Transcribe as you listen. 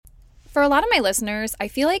For a lot of my listeners, I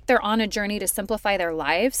feel like they're on a journey to simplify their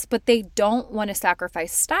lives, but they don't want to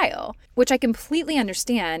sacrifice style, which I completely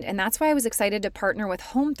understand, and that's why I was excited to partner with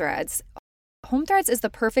Home Threads. Home Threads is the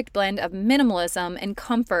perfect blend of minimalism and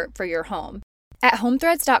comfort for your home. At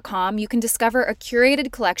homethreads.com, you can discover a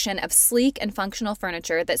curated collection of sleek and functional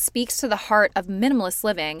furniture that speaks to the heart of minimalist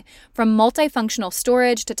living, from multifunctional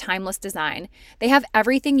storage to timeless design. They have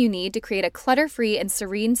everything you need to create a clutter-free and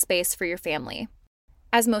serene space for your family.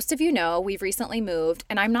 As most of you know, we've recently moved,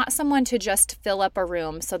 and I'm not someone to just fill up a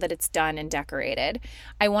room so that it's done and decorated.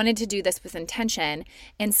 I wanted to do this with intention,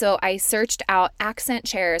 and so I searched out accent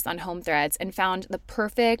chairs on Home Threads and found the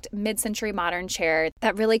perfect mid-century modern chair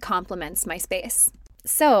that really complements my space.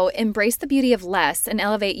 So, embrace the beauty of less and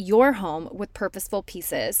elevate your home with purposeful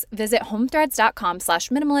pieces. Visit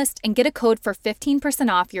homethreads.com/minimalist and get a code for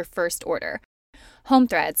 15% off your first order. Home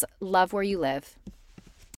Threads, love where you live.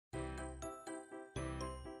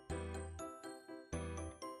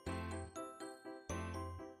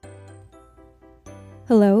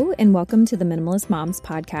 Hello, and welcome to the Minimalist Moms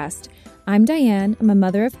podcast. I'm Diane. I'm a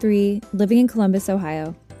mother of 3 living in Columbus,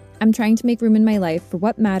 Ohio. I'm trying to make room in my life for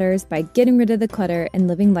what matters by getting rid of the clutter and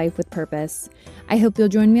living life with purpose. I hope you'll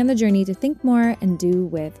join me on the journey to think more and do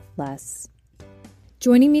with less.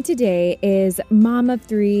 Joining me today is mom of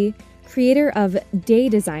 3, creator of Day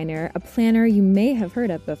Designer, a planner you may have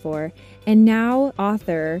heard of before, and now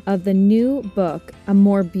author of the new book, A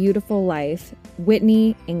More Beautiful Life,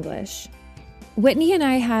 Whitney English. Whitney and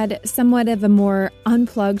I had somewhat of a more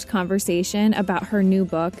unplugged conversation about her new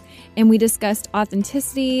book, and we discussed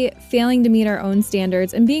authenticity, failing to meet our own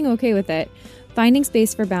standards, and being okay with it, finding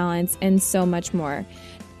space for balance, and so much more.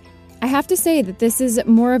 I have to say that this is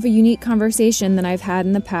more of a unique conversation than I've had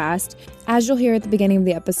in the past. As you'll hear at the beginning of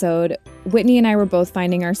the episode, Whitney and I were both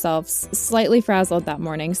finding ourselves slightly frazzled that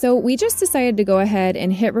morning, so we just decided to go ahead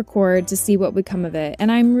and hit record to see what would come of it,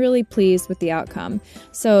 and I'm really pleased with the outcome.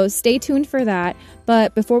 So stay tuned for that,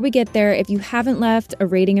 but before we get there, if you haven't left a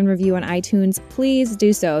rating and review on iTunes, please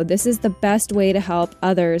do so. This is the best way to help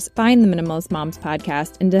others find the Minimalist Moms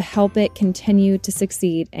podcast and to help it continue to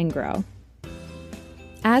succeed and grow.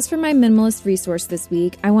 As for my minimalist resource this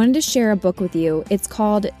week, I wanted to share a book with you. It's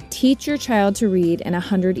called Teach Your Child to Read in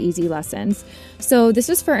 100 Easy Lessons. So this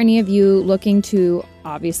is for any of you looking to,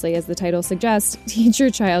 obviously, as the title suggests, teach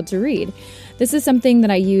your child to read. This is something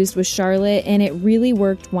that I used with Charlotte, and it really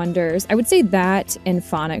worked wonders. I would say that and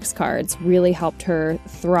phonics cards really helped her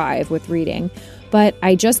thrive with reading. But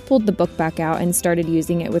I just pulled the book back out and started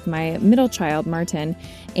using it with my middle child, Martin,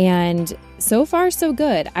 and so far, so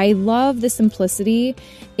good. I love the simplicity.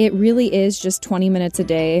 It really is just 20 minutes a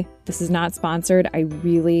day. This is not sponsored. I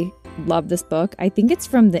really love this book. I think it's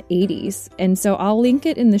from the 80s, and so I'll link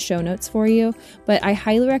it in the show notes for you, but I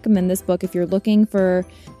highly recommend this book if you're looking for,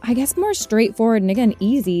 I guess, more straightforward and, again,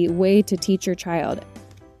 easy way to teach your child.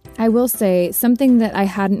 I will say something that I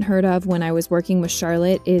hadn't heard of when I was working with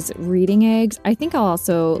Charlotte is reading eggs. I think I'll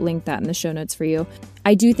also link that in the show notes for you.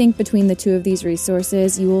 I do think between the two of these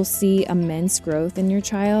resources, you will see immense growth in your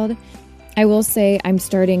child. I will say I'm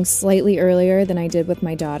starting slightly earlier than I did with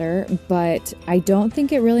my daughter, but I don't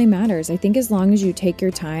think it really matters. I think as long as you take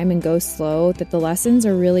your time and go slow, that the lessons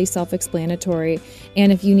are really self-explanatory.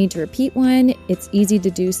 And if you need to repeat one, it's easy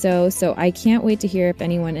to do so. So I can't wait to hear if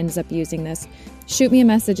anyone ends up using this. Shoot me a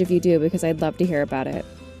message if you do, because I'd love to hear about it.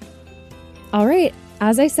 All right.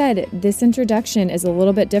 As I said, this introduction is a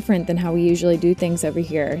little bit different than how we usually do things over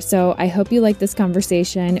here. So I hope you like this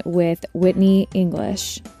conversation with Whitney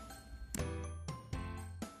English.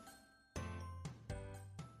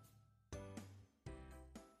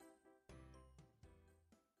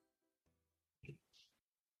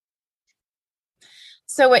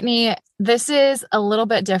 So Whitney, this is a little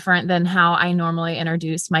bit different than how I normally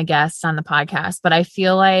introduce my guests on the podcast, but I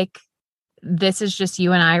feel like this is just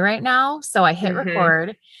you and I right now. So I hit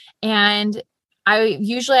record, and I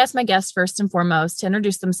usually ask my guests first and foremost to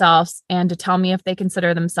introduce themselves and to tell me if they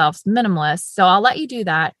consider themselves minimalist. So I'll let you do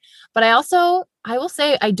that. But I will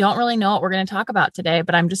say I don't really know what we're going to talk about today,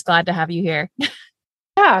 but I'm just glad to have you here.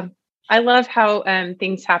 Yeah, I love how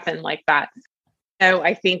things happen like that. So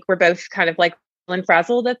I think we're both kind of like and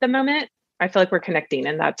frazzled at the moment. I feel like we're connecting,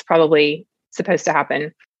 and that's probably supposed to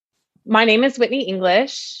happen. My name is Whitney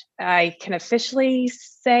English. I can officially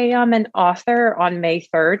say I'm an author on May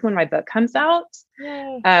 3rd when my book comes out,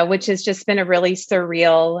 which has just been a really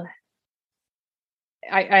surreal.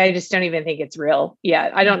 I just don't even think it's real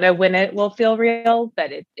yet. I don't know when it will feel real,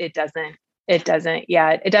 but it doesn't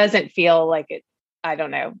yet. It doesn't feel like it. I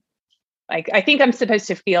don't know. Like, I think I'm supposed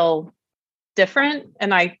to feel different,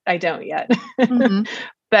 and I don't yet.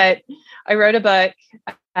 But I wrote a book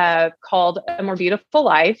called A More Beautiful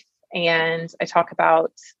Life. And I talk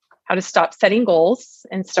about how to stop setting goals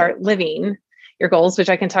and start living your goals, which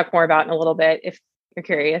I can talk more about in a little bit if you're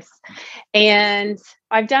curious. And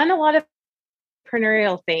I've done a lot of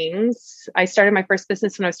entrepreneurial things. I started my first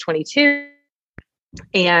business when I was 22,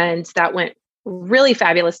 and that went really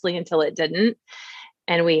fabulously until it didn't.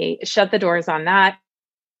 And we shut the doors on that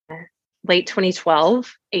late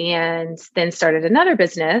 2012, and then started another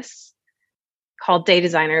business called Day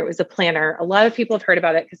Designer. It was a planner. A lot of people have heard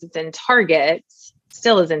about it because it's in Target,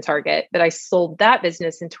 still is in Target, but I sold that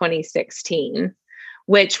business in 2016,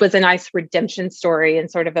 which was a nice redemption story and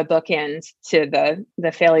sort of a bookend to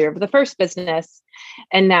the failure of the first business.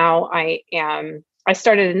 And now I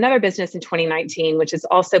started another business in 2019, which is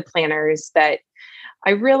also planners, but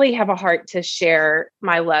I really have a heart to share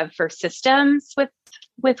my love for systems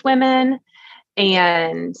with women.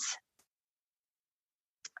 And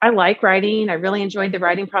I like writing. I really enjoyed the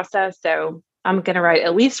writing process. So I'm going to write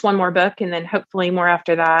at least one more book and then hopefully more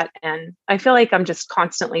after that. And I feel like I'm just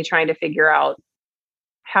constantly trying to figure out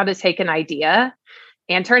how to take an idea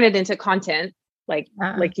and turn it into content like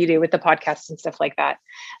you do with the podcast and stuff like that.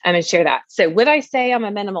 And share that. So would I say I'm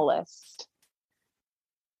a minimalist?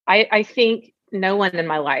 I think no one in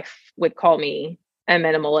my life would call me a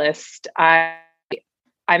minimalist.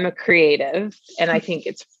 I'm a creative, and I think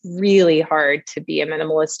it's really hard to be a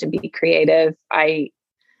minimalist and be creative. I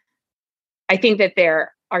think that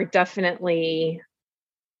there are definitely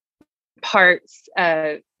parts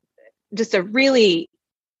of just a really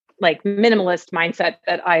like minimalist mindset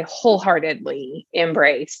that I wholeheartedly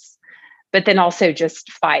embrace, but then also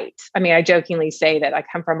just fight. I mean, I jokingly say that I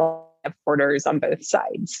come from a lot of hoarders on both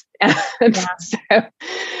sides. So,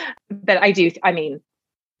 but I mean,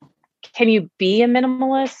 can you be a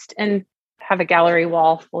minimalist and have a gallery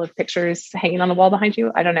wall full of pictures hanging on the wall behind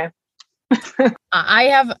you? I don't know. I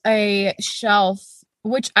have a shelf,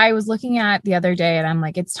 which I was looking at the other day, and I'm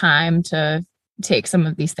like, it's time to take some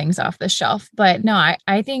of these things off the shelf. But no,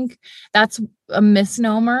 I think that's a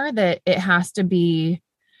misnomer that it has to be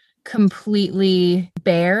completely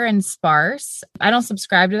bare and sparse. I don't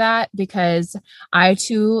subscribe to that because I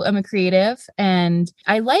too am a creative and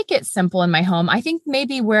I like it simple in my home. I think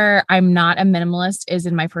maybe where I'm not a minimalist is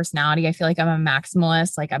in my personality. I feel like I'm a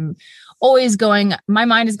maximalist. Like I'm always my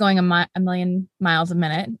mind is going a million miles a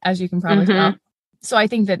minute, as you can probably tell. So I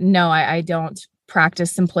think that no, I don't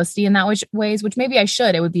practice simplicity in that ways, which maybe I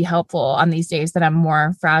should. It would be helpful on these days that I'm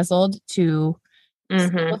more frazzled to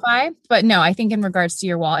simplify. But no, I think in regards to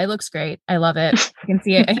your wall, it looks great. I love it. You can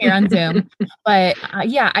see it here on Zoom. But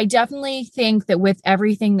yeah, I definitely think that with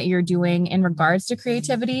everything that you're doing in regards to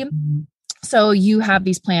creativity, so you have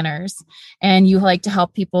these planners and you like to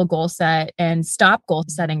help people goal set and stop goal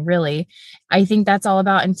setting, really. I think that's all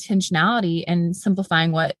about intentionality and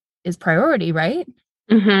simplifying what is priority, right?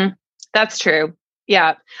 That's true.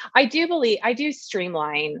 Yeah. I do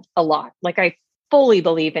streamline a lot. Like I fully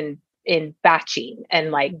believe in batching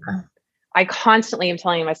and like, I constantly am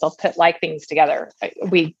telling myself, put like things together.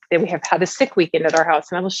 We have had a sick weekend at our house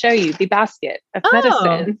and I will show you the basket of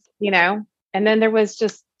medicine, and then there was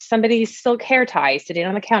just somebody's silk hair tie sitting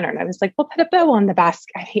on the counter. And I was like, well, put a bow on the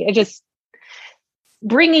basket. I mean, just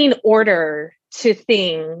bringing order to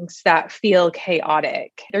things that feel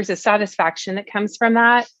chaotic. There's a satisfaction that comes from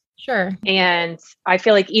that. Sure. And I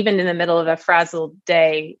feel like even in the middle of a frazzled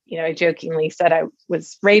day, I jokingly said I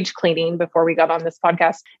was rage cleaning before we got on this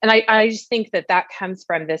podcast. And I just think that comes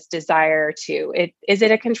from this desire is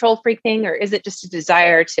it a control freak thing, or is it just a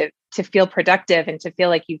desire to feel productive and to feel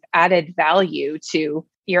like you've added value to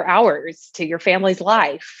your hours, to your family's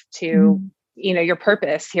life, to, your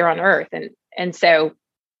purpose here on earth. And so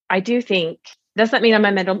I do think, doesn't mean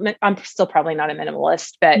I'm still probably not a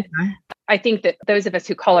minimalist, but I think that those of us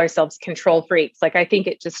who call ourselves control freaks, like I think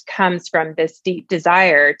it just comes from this deep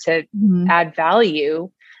desire to add value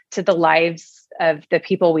to the lives of the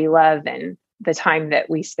people we love and the time that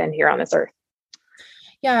we spend here on this earth.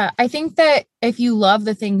 Yeah, I think that if you love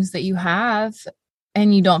the things that you have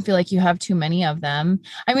and you don't feel like you have too many of them,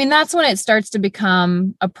 I mean, that's when it starts to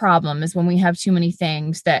become a problem, is when we have too many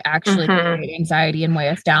things that actually create anxiety and weigh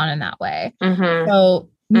us down in that way. So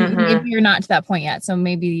maybe you're not to that point yet. So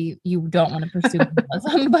maybe you don't want to pursue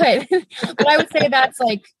minimalism, but I would say that's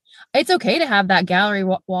like, it's okay to have that gallery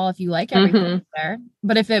wall if you like everything there.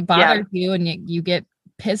 But if it bothers you and you get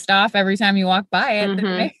pissed off every time you walk by it, then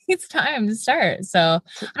maybe it's time to start. So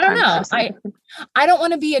I don't know. I don't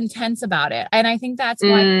want to be intense about it. And I think that's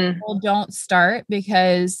why people don't start,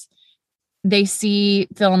 because they see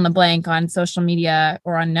fill in the blank on social media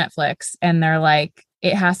or on Netflix and they're like,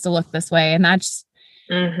 it has to look this way. And that's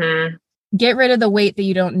get rid of the weight that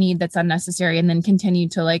you don't need that's unnecessary, and then continue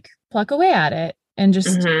to like pluck away at it and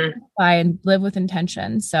just fly and live with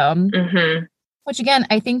intention. So, which again,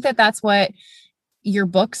 I think that that's what your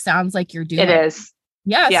book sounds like you're doing. It is.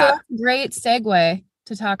 Yeah. So that's a great segue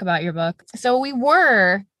to talk about your book. So we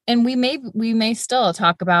may still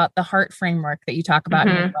talk about the heart framework that you talk about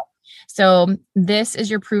in your book. So this is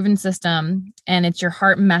your proven system and it's your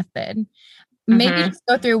heart method. Maybe just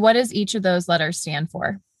go through, what does each of those letters stand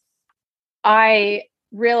for? I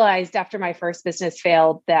realized after my first business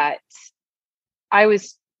failed that I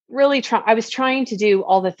was really trying to do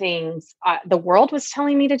all the things the world was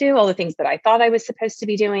telling me to do, all the things that I thought I was supposed to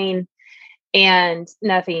be doing, and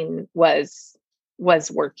nothing was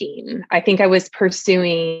working. I think I was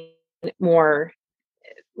pursuing more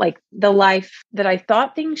like the life that I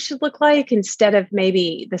thought things should look like, instead of,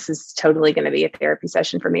 maybe this is totally going to be a therapy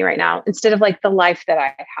session for me right now, instead of like the life that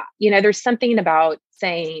I have. There's something about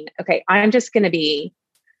saying, okay, I'm just going to be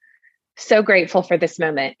so grateful for this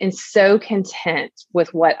moment and so content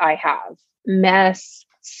with what I have. Mess,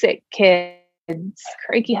 sick kids,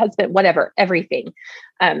 cranky husband, whatever, everything.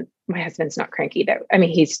 My husband's not cranky though. I mean,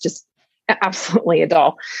 he's just absolutely a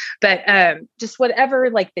doll, but just whatever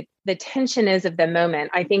like the tension is of the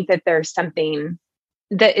moment, I think that there's something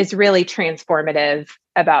that is really transformative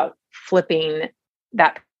about flipping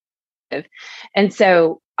that. And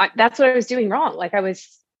so that's what I was doing wrong. Like I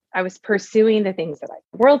was pursuing the things that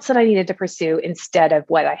the world said I needed to pursue instead of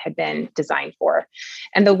what I had been designed for.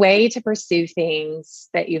 And the way to pursue things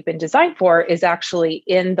that you've been designed for is actually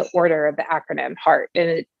in the order of the acronym HEART. And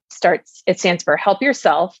it stands for help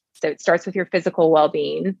yourself. So it starts with your physical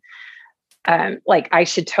well-being. Like I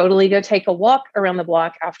should totally go take a walk around the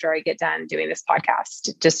block after I get done doing this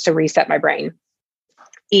podcast, just to reset my brain.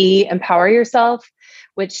 E, empower yourself,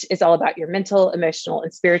 which is all about your mental, emotional,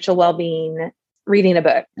 and spiritual well-being. Reading a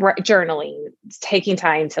book, journaling, taking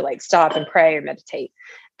time to like stop and pray or meditate.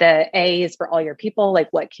 The A is for all your people. Like,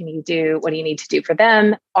 what can you do? What do you need to do for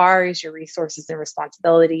them? R is your resources and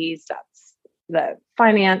responsibilities. That's the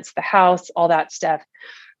finance, the house, all that stuff.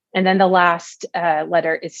 And then the last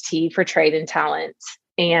letter is T for trade and talent.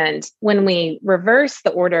 And when we reverse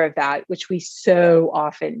the order of that, which we so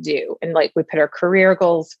often do, and like we put our career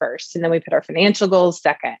goals first, and then we put our financial goals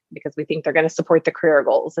second, because we think they're going to support the career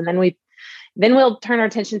goals. And then we'll turn our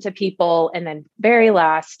attention to people. And then very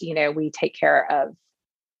last, we take care of,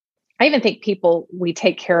 I even think we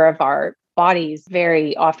take care of our bodies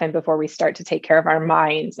very often before we start to take care of our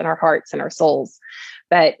minds and our hearts and our souls.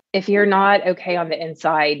 But if you're not okay on the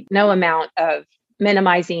inside, no amount of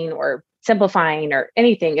minimizing or simplifying or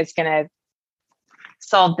anything is going to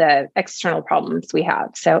solve the external problems we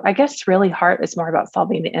have. So I guess really heart is more about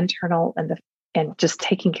solving the internal and just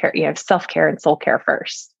taking care, self-care and soul care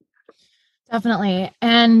first. Definitely.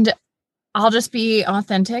 And I'll just be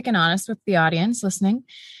authentic and honest with the audience listening,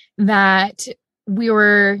 that we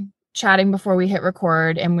were chatting before we hit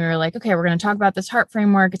record and we were like, okay, we're going to talk about this heart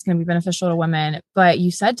framework. It's going to be beneficial to women. But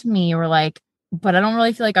you said to me, you were like, but I don't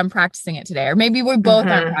really feel like I'm practicing it today. Or maybe we both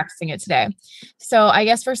aren't practicing it today. So I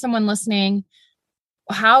guess for someone listening,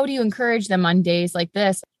 how do you encourage them on days like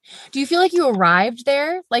this? Do you feel like you arrived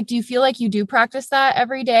there? Like, do you feel like you do practice that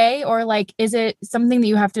every day? Or like, is it something that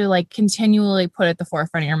you have to like continually put at the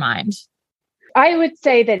forefront of your mind? I would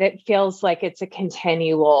say that it feels like it's a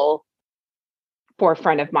continual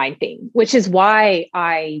forefront of mind thing, which is why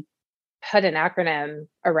I put an acronym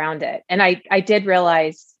around it. And I did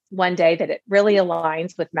realize one day that it really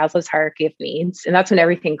aligns with Maslow's hierarchy of needs. And that's when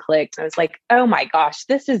everything clicked. I was like, oh my gosh,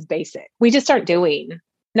 this is basic. We just aren't doing.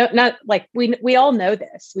 No, not like we all know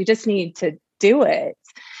this. We just need to do it.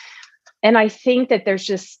 And I think that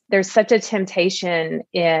there's such a temptation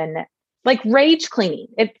in like rage cleaning.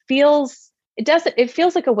 It feels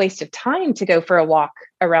like a waste of time to go for a walk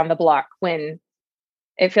around the block when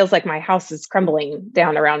it feels like my house is crumbling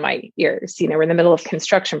down around my ears. We're in the middle of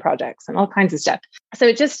construction projects and all kinds of stuff. So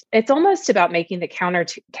it's almost about making the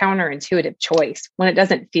counterintuitive choice when it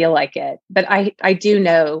doesn't feel like it. But I do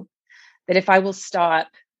know that if I will stop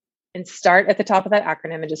and start at the top of that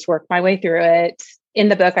acronym and just work my way through it. In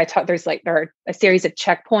the book, there are a series of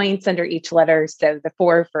checkpoints under each letter. So the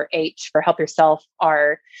 4 for H for help yourself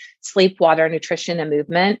are sleep, water, nutrition, and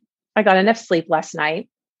movement. I got enough sleep last night.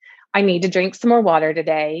 I need to drink some more water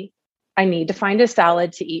today. I need to find a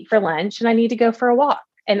salad to eat for lunch, and I need to go for a walk.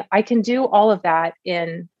 And I can do all of that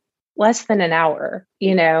in less than an hour,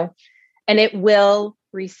 and it will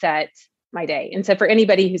reset my day. And so for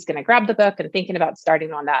anybody who's going to grab the book and thinking about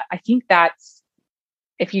starting on that, I think that's,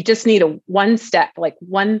 if you just need one step, like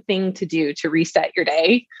one thing to do to reset your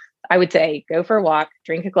day, I would say go for a walk,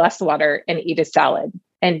 drink a glass of water, and eat a salad.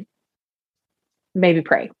 And maybe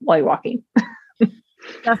pray while you're walking.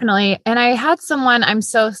 Definitely. And I had someone, I'm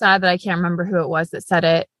so sad that I can't remember who it was that said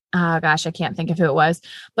it. Gosh, I can't think of who it was,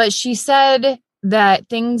 but she said that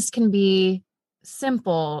things can be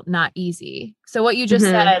simple, not easy. So what you just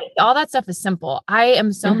said, all that stuff is simple. I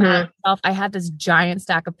am so mad at myself. I had this giant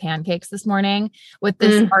stack of pancakes this morning with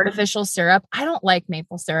this artificial syrup. I don't like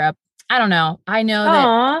maple syrup. I don't know. I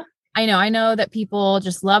know that people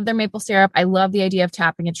just love their maple syrup. I love the idea of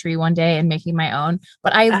tapping a tree one day and making my own,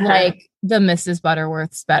 but I like the Mrs.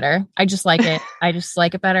 Butterworth's better. I just like it. I just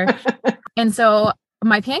like it better. And so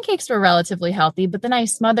my pancakes were relatively healthy, but then I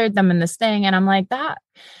smothered them in this thing. And I'm like, that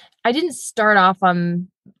I didn't start off on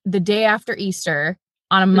the day after Easter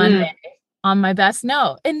on a Monday on my best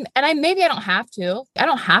note. And maybe I don't have to. I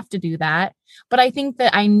don't have to do that. But I think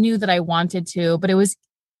that I knew that I wanted to, but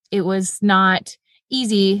it was not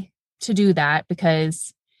easy to do that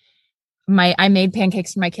because I made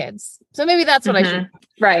pancakes for my kids. So maybe that's what I should.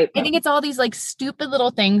 Right. I think it's all these like stupid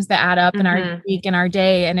little things that add up in our week and our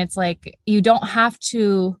day. And it's like, you don't have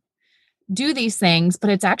to do these things, but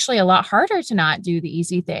it's actually a lot harder to not do the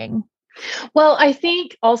easy thing. Well, I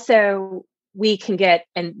think also we can get,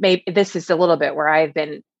 and maybe this is a little bit where I've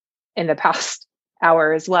been in the past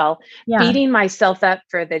hour as well, beating myself up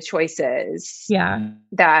for the choices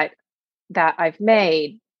that I've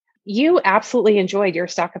made. You absolutely enjoyed your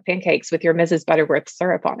stack of pancakes with your Mrs. Butterworth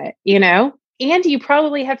syrup on it, and you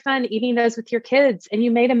probably had fun eating those with your kids and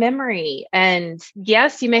you made a memory. And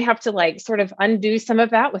yes, you may have to like sort of undo some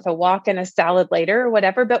of that with a walk and a salad later or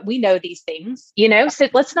whatever, but we know these things, so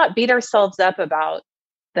let's not beat ourselves up about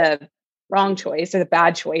the wrong choice or the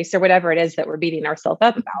bad choice or whatever it is that we're beating ourselves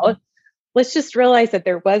up about. Let's just realize that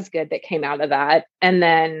there was good that came out of that and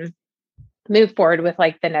then move forward with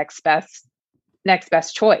like the next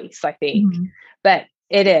best choice, I think. But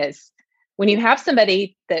it is when you have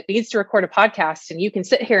somebody that needs to record a podcast and you can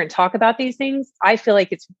sit here and talk about these things, I feel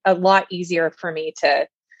like it's a lot easier for me to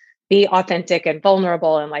be authentic and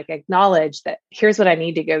vulnerable and like acknowledge that here's what I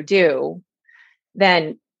need to go do.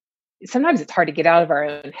 Then sometimes it's hard to get out of our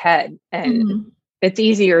own head and it's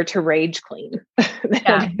easier to rage clean than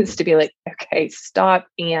it is to be like, okay, stop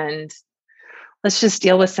and let's just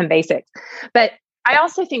deal with some basics. But I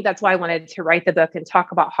also think that's why I wanted to write the book and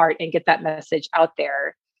talk about heart and get that message out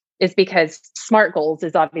there, is because SMART goals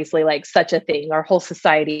is obviously like such a thing. Our whole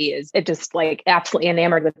society is just like absolutely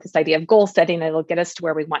enamored with this idea of goal setting. It'll get us to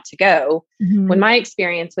where we want to go. When my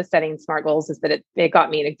experience with setting SMART goals is that it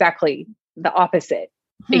got me in exactly the opposite.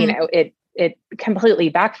 It completely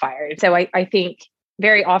backfired. So I think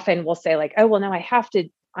very often we'll say like, oh, well, no, I have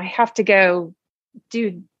to go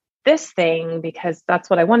do this thing because that's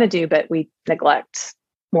what I want to do, but we neglect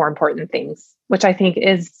more important things, which I think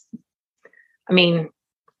is,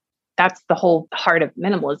 that's the whole heart of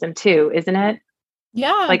minimalism too, isn't it?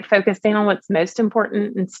 Yeah. Like focusing on what's most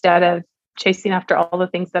important instead of chasing after all the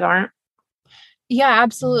things that aren't. Yeah,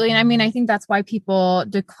 absolutely. And I think that's why people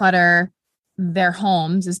declutter their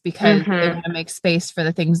homes, is because they want to make space for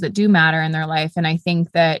the things that do matter in their life. And I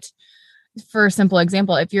think that, for a simple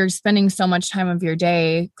example, if you're spending so much time of your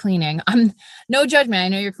day cleaning, I'm no judgment. I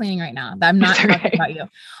know you're cleaning right now. I'm not talking about you,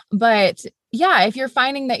 but yeah, if you're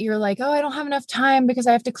finding that you're like, oh, I don't have enough time because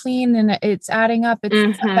I have to clean and it's adding up,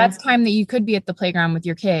 that's time that you could be at the playground with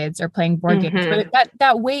your kids or playing board games. But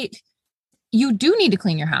that weight, you do need to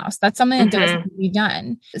clean your house. That's something that does need to be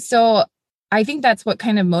done. So I think that's what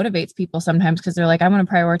kind of motivates people sometimes, because they're like, I want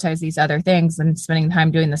to prioritize these other things and spending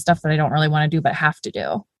time doing the stuff that I don't really want to do, but have to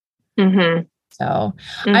do. So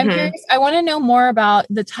I'm curious, I want to know more about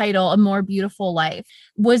the title, A More Beautiful Life.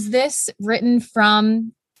 Was this written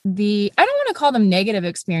from I don't want to call them negative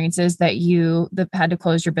experiences that had to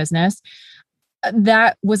close your business?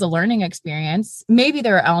 That was a learning experience. Maybe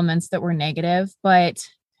there are elements that were negative, but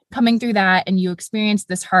coming through that and you experienced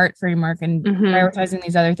this heart framework and prioritizing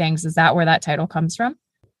these other things, is that where that title comes from?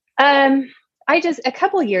 A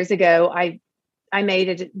couple of years ago, I made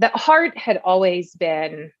it. The heart had always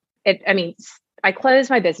been it. I closed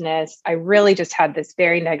my business. I really just had this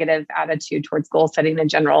very negative attitude towards goal setting in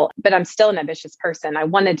general, but I'm still an ambitious person. I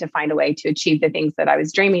wanted to find a way to achieve the things that I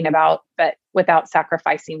was dreaming about, but without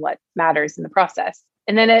sacrificing what matters in the process.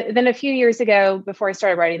 And then a few years ago, before I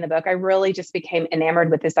started writing the book, I really just became enamored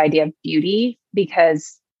with this idea of beauty,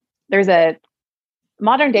 because there's a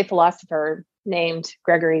modern day philosopher named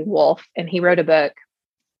Gregory Wolfe, and he wrote a book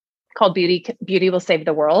called Beauty Will Save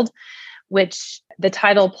the World, which the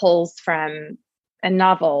title pulls from a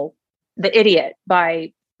novel, The Idiot,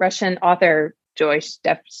 by Russian author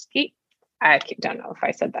Dostoevsky. I don't know if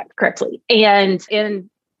I said that correctly. And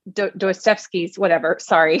in Dostoevsky's, whatever.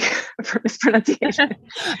 Sorry for mispronunciation.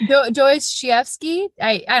 Dostoevsky.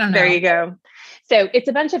 I don't know. There you go. So it's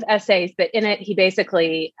a bunch of essays, but in it, he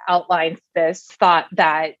basically outlines this thought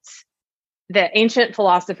that the ancient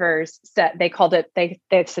philosophers said, they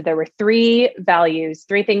said there were three values,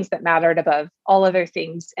 three things that mattered above all other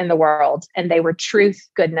things in the world. And they were truth,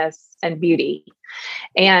 goodness, and beauty.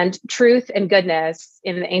 And truth and goodness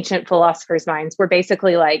in the ancient philosophers' minds were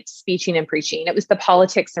basically like speeching and preaching. It was the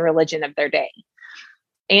politics and religion of their day.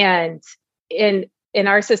 And in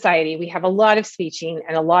our society, we have a lot of speeching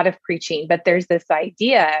and a lot of preaching, but there's this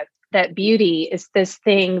idea that beauty is this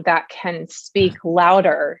thing that can speak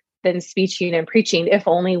louder than speeching and preaching, if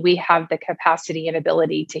only we have the capacity and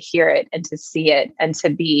ability to hear it and to see it and to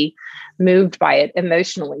be moved by it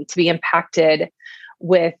emotionally, to be impacted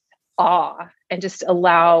with awe and just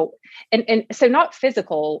allow, and so not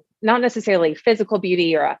necessarily physical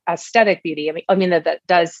beauty or aesthetic beauty. I mean that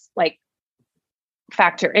does like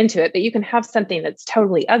factor into it, but you can have something that's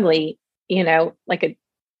totally ugly, like a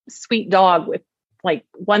sweet dog with like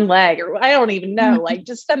one leg, or I don't even know, like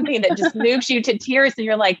just something that just moves you to tears and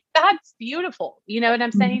you're like, that's beautiful. You know what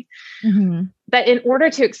I'm saying? Mm-hmm. But in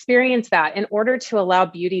order to experience that, in order to allow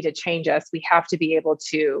beauty to change us, we have to be able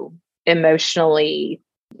to emotionally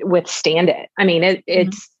withstand it. I mean, it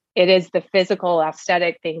is the physical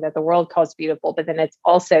aesthetic thing that the world calls beautiful, but then it's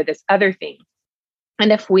also this other thing.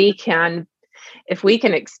 And if we can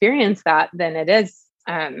experience that, then it is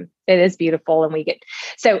beautiful. And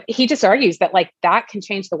so he just argues that like that can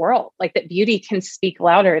change the world, like that beauty can speak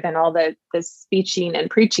louder than all the speeching and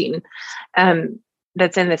preaching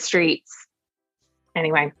that's in the streets.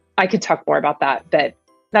 Anyway, I could talk more about that, but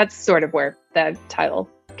that's sort of where the title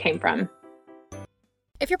came from.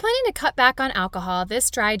 If you're planning to cut back on alcohol this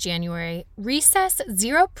dry January, Recess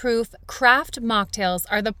Zero Proof Craft Mocktails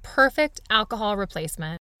are the perfect alcohol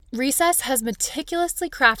replacement. Recess has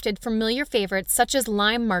meticulously crafted familiar favorites such as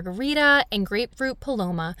lime margarita and grapefruit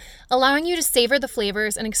paloma, allowing you to savor the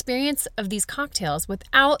flavors and experience of these cocktails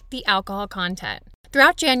without the alcohol content.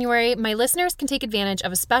 Throughout January, my listeners can take advantage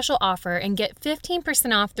of a special offer and get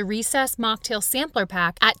 15% off the Recess Mocktail Sampler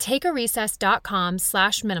Pack at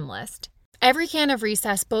takearecess.com/minimalist. Every can of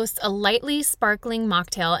Recess boasts a lightly sparkling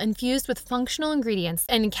mocktail infused with functional ingredients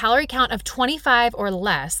and a calorie count of 25 or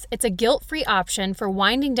less. It's a guilt-free option for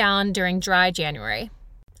winding down during dry January.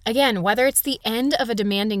 Again, whether it's the end of a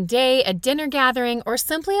demanding day, a dinner gathering, or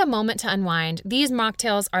simply a moment to unwind, these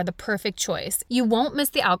mocktails are the perfect choice. You won't miss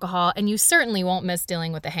the alcohol, and you certainly won't miss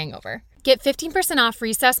dealing with a hangover. Get 15% off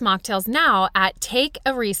Recess mocktails now at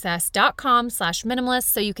takearecess.com/minimalist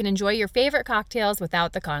so you can enjoy your favorite cocktails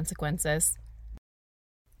without the consequences.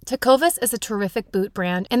 Tecovas is a terrific boot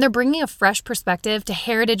brand, and they're bringing a fresh perspective to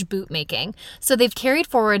heritage boot making. So they've carried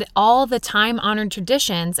forward all the time-honored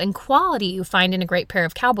traditions and quality you find in a great pair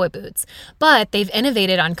of cowboy boots, but they've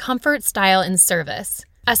innovated on comfort, style, and service.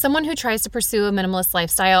 As someone who tries to pursue a minimalist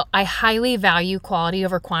lifestyle, I highly value quality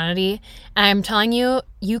over quantity, and I'm telling you,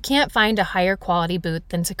 you can't find a higher quality boot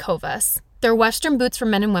than Tecovas. Their Western boots for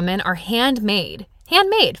men and women are handmade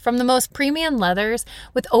from the most premium leathers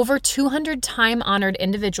with over 200 time-honored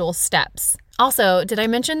individual steps. Also, did I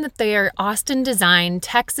mention that they are Austin designed,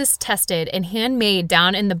 Texas tested, and handmade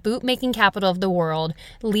down in the boot-making capital of the world,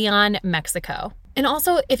 Leon, Mexico. And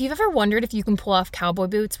also, if you've ever wondered if you can pull off cowboy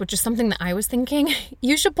boots, which is something that I was thinking,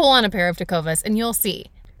 you should pull on a pair of Tecovas and you'll see.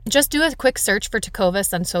 Just do a quick search for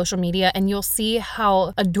Tecovas on social media and you'll see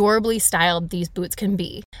how adorably styled these boots can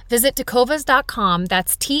be. Visit tecovas.com,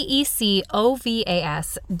 that's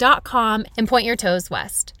TECOVAS.com, and point your toes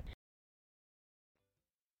west.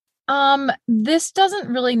 This doesn't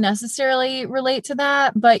really necessarily relate to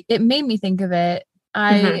that, but it made me think of it.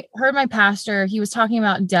 I heard my pastor, he was talking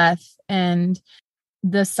about death and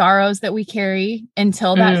the sorrows that we carry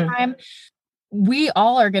until that time. We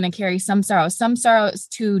all are going to carry some sorrows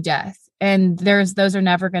to death. And those are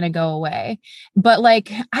never going to go away. But like,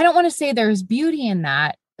 I don't want to say there's beauty in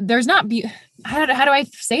that. There's not how do I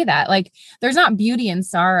say that? Like, there's not beauty in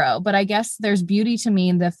sorrow, but I guess there's beauty to me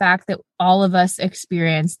in the fact that all of us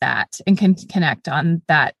experience that and can connect on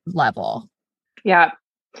that level. Yeah.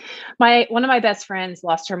 One of my best friends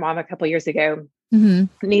lost her mom a couple years ago.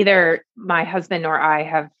 Neither my husband nor I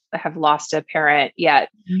have lost a parent yet.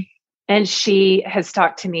 And she has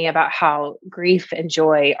talked to me about how grief and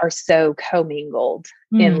joy are so commingled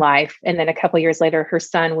in life. And then a couple of years later, her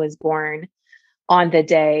son was born on the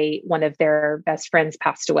day one of their best friends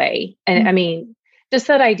passed away. And I mean, just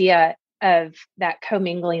that idea of that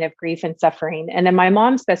commingling of grief and suffering. And then my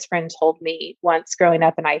mom's best friend told me once growing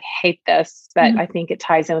up, and I hate this, but I think it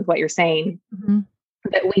ties in with what you're saying,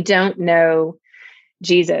 that we don't know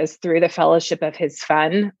Jesus through the fellowship of his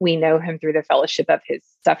fun. We know him through the fellowship of his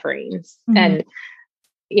sufferings. And,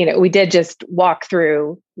 we did just walk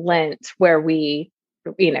through Lent where we,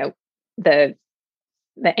 the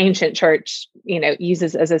ancient church,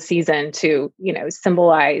 uses as a season to,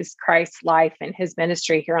 symbolize Christ's life and his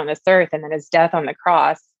ministry here on this earth and then his death on the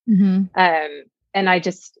cross. And I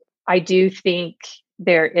do think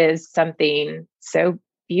there is something so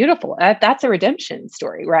beautiful. That's a redemption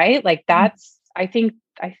story, right? Like that's, I think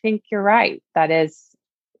you're right. That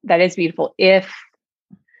is beautiful. If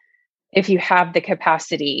you have the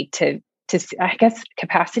capacity to I guess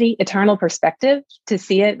eternal perspective to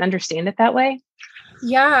see it and understand it that way.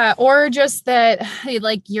 Yeah. Or just that,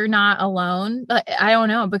 like, you're not alone. I don't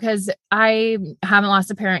know, because I haven't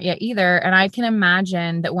lost a parent yet either. And I can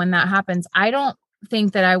imagine that when that happens, I don't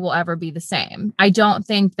think that I will ever be the same. I don't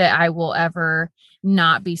think that I will ever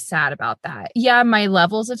not be sad about that. Yeah. My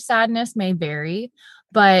levels of sadness may vary,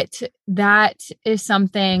 but that is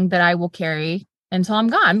something that I will carry until I'm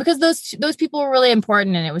gone, because those people were really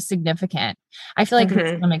important and it was significant. I feel like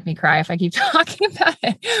it's gonna make me cry if I keep talking about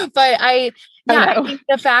it. But I think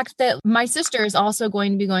the fact that my sister is also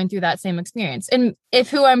going to be going through that same experience. And if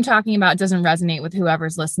who I'm talking about doesn't resonate with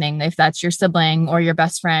whoever's listening, if that's your sibling or your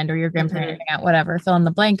best friend or your grandparent, whatever, fill in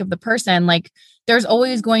the blank of the person, like there's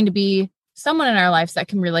always going to be someone in our lives that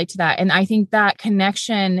can relate to that. And I think that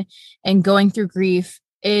connection and going through grief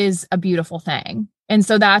is a beautiful thing. And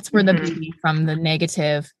so that's where the beauty from the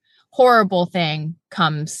negative, horrible thing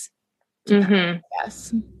comes.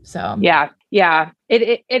 Yes. So yeah.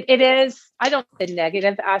 It is. I don't the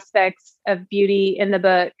negative aspects of beauty in the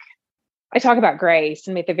book. I talk about grace,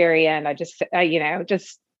 and at the very end, I just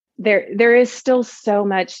there is still so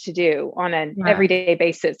much to do on an everyday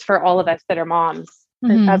basis for all of us that are moms.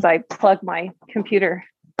 As I plug my computer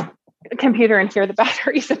and hear the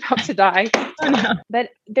battery's about to die. Oh, no.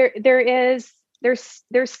 But there's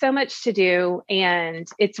so much to do, and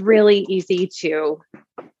it's really easy to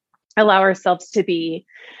allow ourselves to be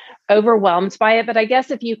overwhelmed by it. But I guess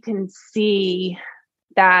if you can see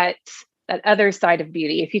that other side of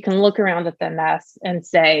beauty, if you can look around at the mess and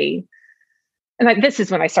say, this is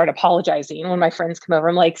when I start apologizing when my friends come over.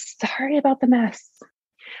 I'm like, sorry about the mess.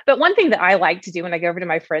 But one thing that I like to do when I go over to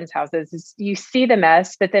my friends' houses is you see the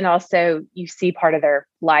mess, but then also you see part of their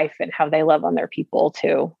life and how they love on their people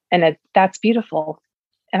too. And that's beautiful.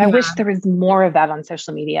 And I wish there was more of that on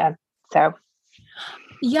social media. So.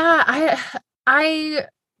 Yeah,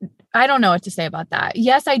 I don't know what to say about that.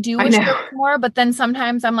 Yes, I do wish there was more, but then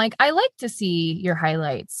sometimes I'm like, I like to see your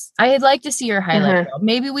highlights. I'd like to see your highlight reel.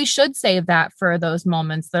 Maybe we should save that for those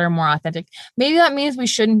moments that are more authentic. Maybe that means we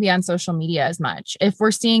shouldn't be on social media as much. If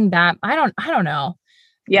we're seeing that, I don't know.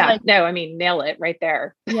 Yeah, nail it right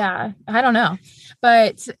there. Yeah, I don't know.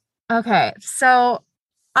 But okay. So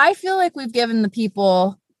I feel like we've given the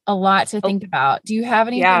people a lot to think about. Do you have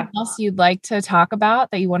anything else you'd like to talk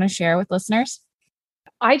about that you want to share with listeners?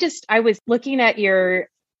 I was looking at your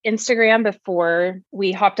Instagram before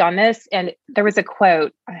we hopped on this, and there was a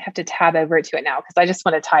quote. I have to tab over to it now because I just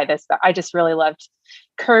want to tie this, but I just really loved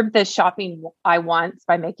curb the shopping I wants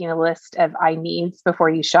by making a list of I needs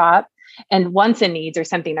before you shop. And wants and needs are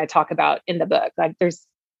something I talk about in the book. Like there's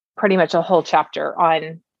pretty much a whole chapter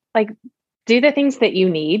on like, do the things that you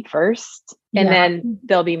need first, and then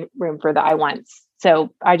there'll be room for the I wants.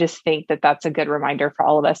 So I just think that that's a good reminder for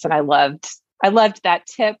all of us. And I loved that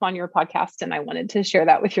tip on your podcast, and I wanted to share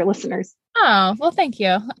that with your listeners. Oh, well, thank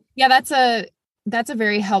you. Yeah, that's a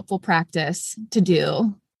very helpful practice to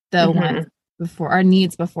do. The ones before our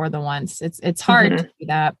needs before the wants. It's hard to do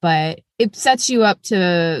that, but it sets you up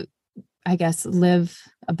to, I guess, live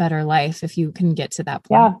a better life if you can get to that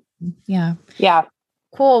point. Yeah.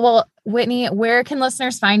 Cool. Well, Whitney, where can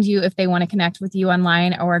listeners find you if they want to connect with you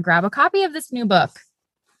online or grab a copy of this new book?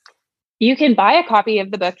 You can buy a copy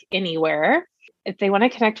of the book anywhere. If they want to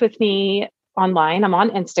connect with me online, I'm on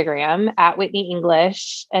Instagram at Whitney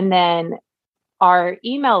English. And then our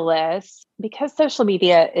email list, because social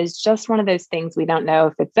media is just one of those things we don't know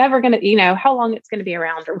if it's ever going to, how long it's going to be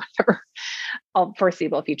around or whatever,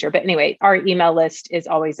 foreseeable future. But anyway, our email list is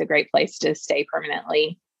always a great place to stay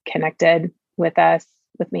permanently connected with us,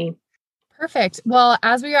 with me. Perfect. Well,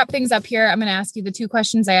 as we wrap things up here, I'm going to ask you the two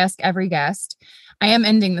questions I ask every guest. I am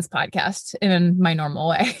ending this podcast in my normal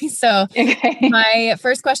way. So my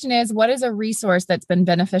first question is, what is a resource that's been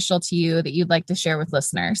beneficial to you that you'd like to share with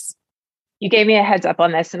listeners? You gave me a heads up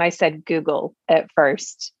on this, and I said Google at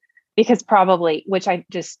first, because probably, which I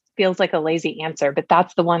just feels like a lazy answer, but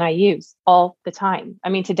that's the one I use all the time. I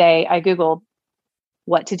mean, today I Googled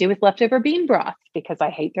what to do with leftover bean broth because I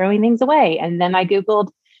hate throwing things away. And then I Googled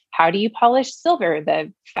how do you polish silver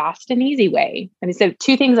the fast and easy way? I mean, so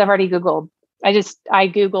 2 things I've already Googled. I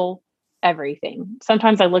Google everything.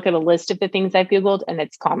 Sometimes I look at a list of the things I've Googled and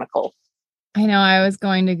it's comical. I know. I was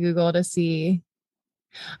going to Google to see.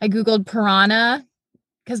 I Googled piranha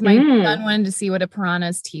because my son wanted to see what a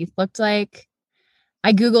piranha's teeth looked like.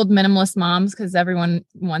 I Googled minimalist moms because everyone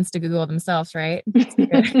wants to Google themselves, right?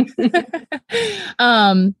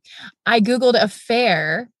 I Googled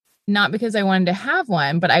affair, not because I wanted to have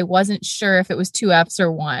one, but I wasn't sure if it was 2 F's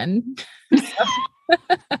or 1.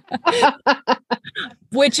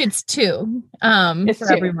 Which it's 2 it's for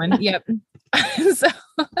 2. everyone. Yep. So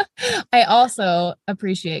I also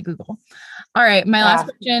appreciate Google. All right. My last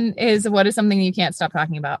question is, what is something you can't stop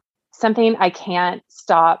talking about? Something I can't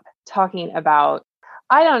stop talking about.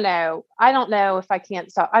 I don't know. I don't know if I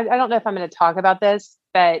can't stop. I don't know if I'm going to talk about this,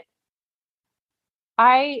 but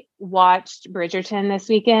I watched Bridgerton this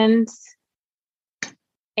weekend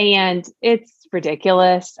and it's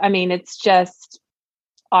ridiculous. I mean, it's just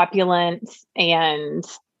opulent and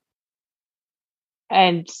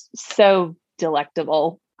so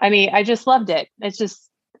delectable. I mean, I just loved it. It's just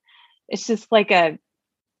like a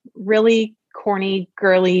really corny,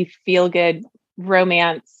 girly, feel good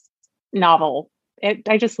romance novel.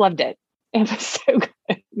 I just loved it. It was so good.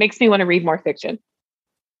 It makes me want to read more fiction.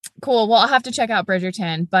 Cool. Well, I'll have to check out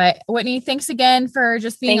Bridgerton. But Whitney, thanks again for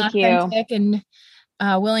just being authentic and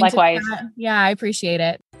willing Likewise. to chat. Yeah, I appreciate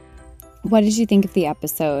it. What did you think of the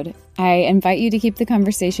episode? I invite you to keep the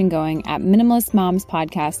conversation going at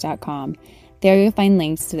minimalistmomspodcast.com. There you'll find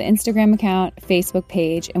links to the Instagram account, Facebook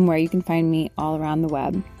page, and where you can find me all around the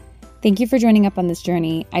web. Thank you for joining up on this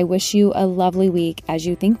journey. I wish you a lovely week as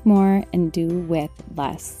you think more and do with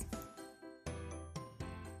less.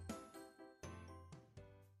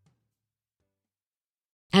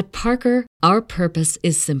 At Parker, our purpose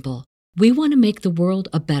is simple. We want to make the world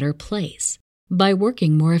a better place by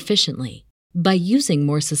working more efficiently, by using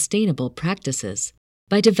more sustainable practices,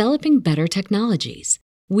 by developing better technologies.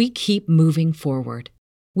 We keep moving forward.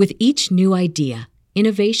 With each new idea,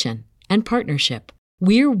 innovation, and partnership,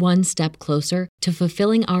 we're one step closer to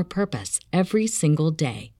fulfilling our purpose every single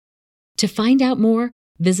day. To find out more,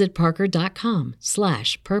 visit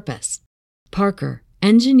parker.com/purpose. Parker,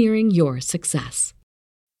 engineering your success.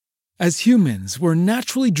 As humans, we're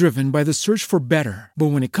naturally driven by the search for better. But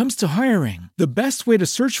when it comes to hiring, the best way to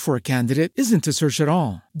search for a candidate isn't to search at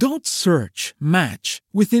all. Don't search, match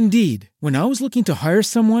with Indeed. When I was looking to hire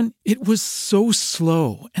someone, it was so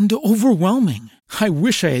slow and overwhelming. I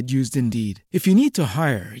wish I had used Indeed. If you need to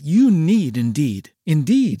hire, you need Indeed.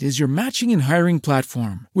 Indeed is your matching and hiring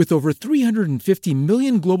platform with over 350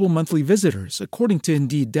 million global monthly visitors, according to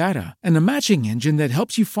Indeed data, and a matching engine that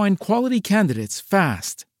helps you find quality candidates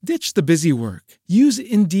fast. Ditch the busy work. Use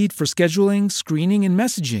Indeed for scheduling, screening, and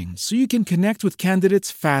messaging so you can connect with candidates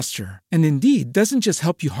faster. And Indeed doesn't just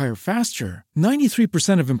help you hire faster.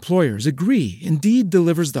 93% of employers agree Indeed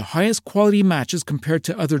delivers the highest quality matches compared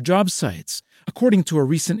to other job sites, according to a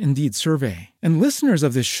recent Indeed survey. And listeners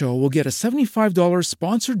of this show will get a $75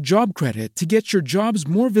 sponsored job credit to get your jobs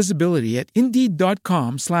more visibility at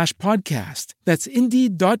Indeed.com/podcast. That's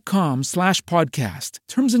Indeed.com/podcast.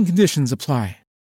 Terms and conditions apply.